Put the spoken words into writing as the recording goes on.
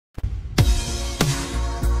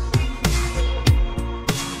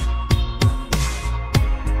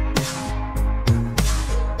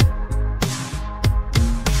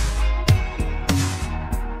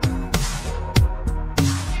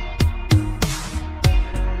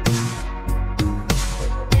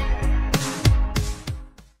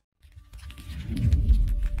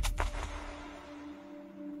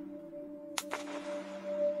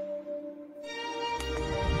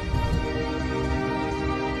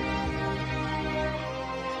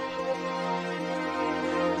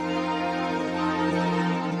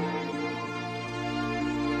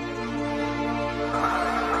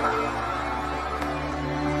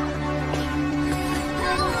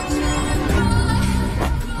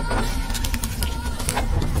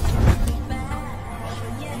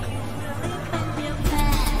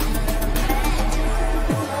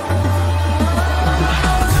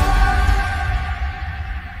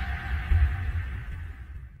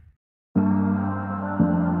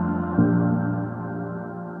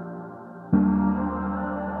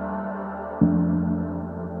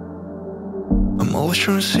always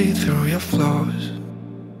trying to see through your flaws,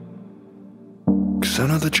 'cause I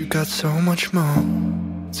know that you got so much more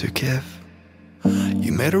to give.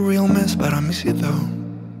 You made a real mess, but I miss you though,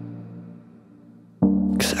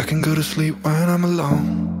 'cause I can go to sleep when I'm alone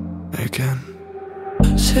again.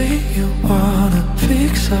 Say you wanna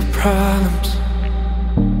fix our problems.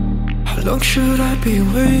 How long should I be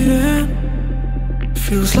waiting?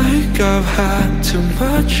 Feels like I've had too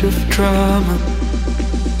much of drama,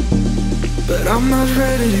 but I'm not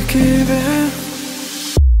ready to give in.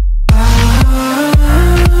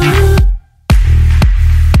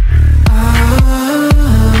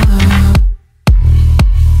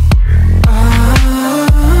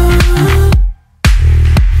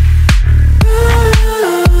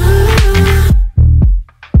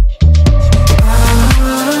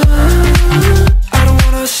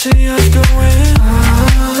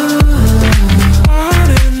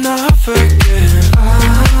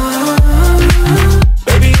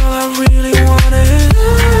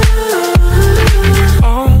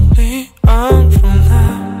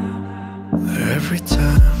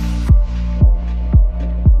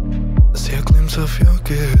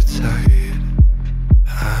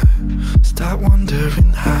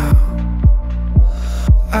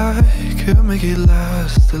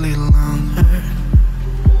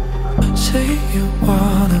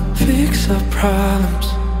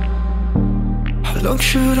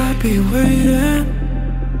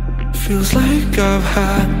 I've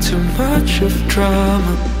had too much of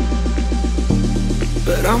drama,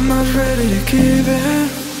 but I'm not ready to give in.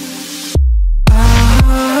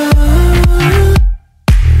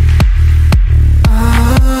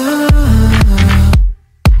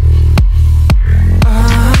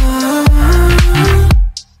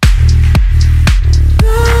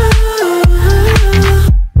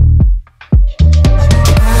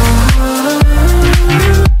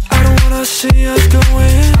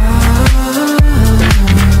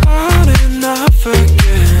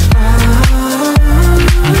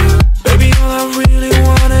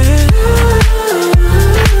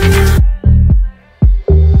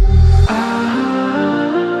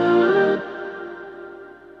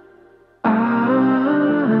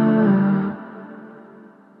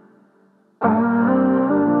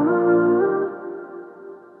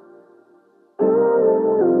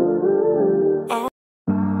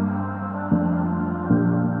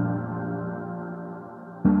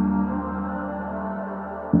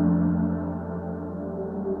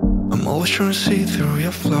 Trying to see through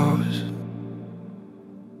your flaws,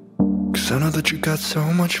 'cause I know that you got so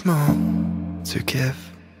much more to give.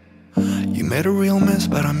 You made a real mess,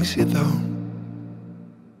 but I miss you though,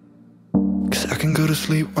 'cause I can go to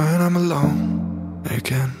sleep when I'm alone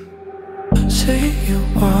again. Say you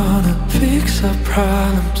wanna fix our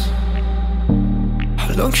problems.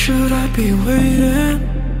 How long should I be waiting?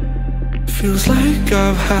 Feels like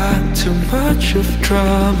I've had too much of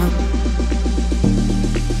drama,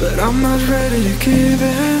 but I'm not ready to give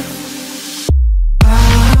in.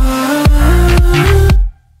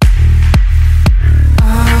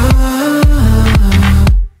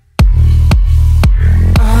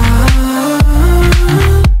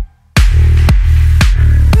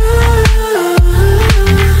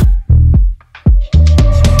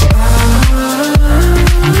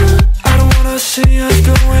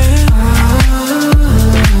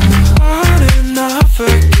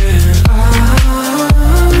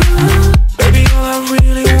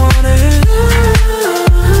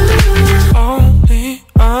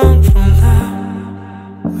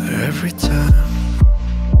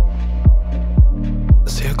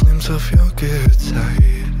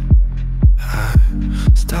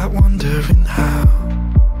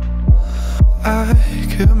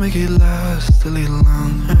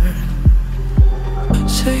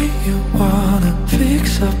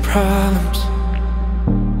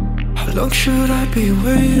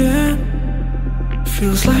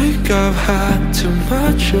 I've had too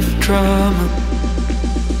much of drama,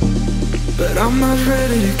 but I'm not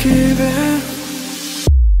ready to give in.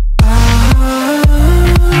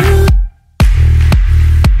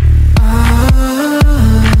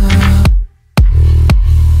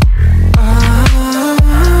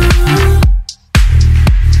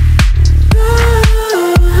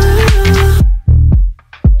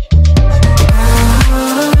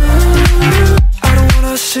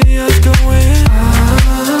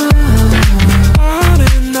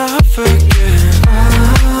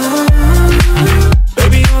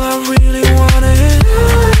 Baby, all I really want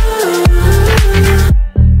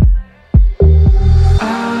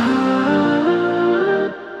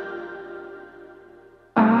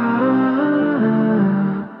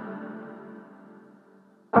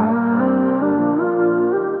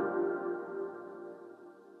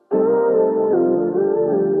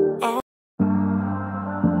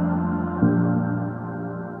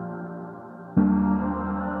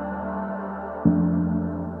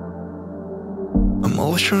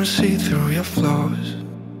always trying to see through your flaws,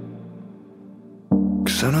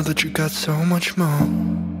 'cause I know that you got so much more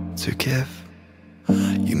to give.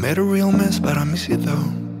 You made a real mess, but I miss you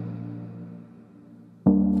though,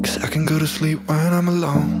 'cause I can go to sleep when I'm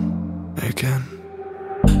alone again.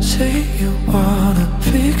 Say you wanna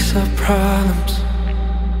fix our problems.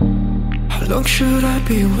 How long should I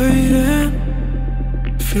be waiting?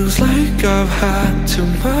 Feels like I've had too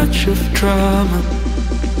much of drama,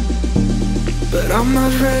 but I'm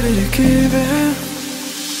not ready to give in.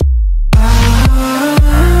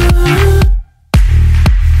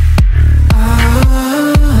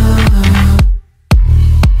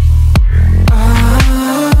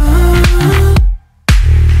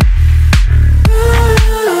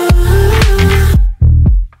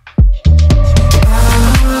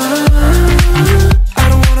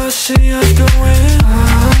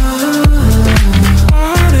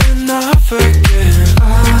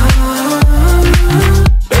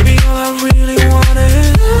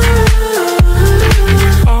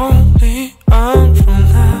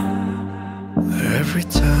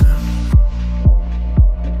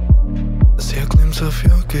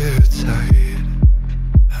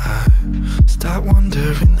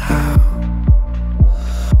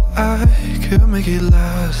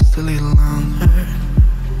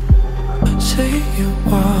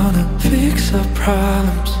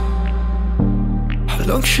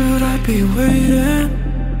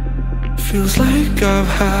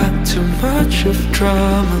 I've had too much of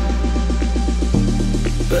drama,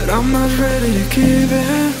 but I'm not ready to give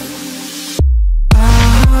in.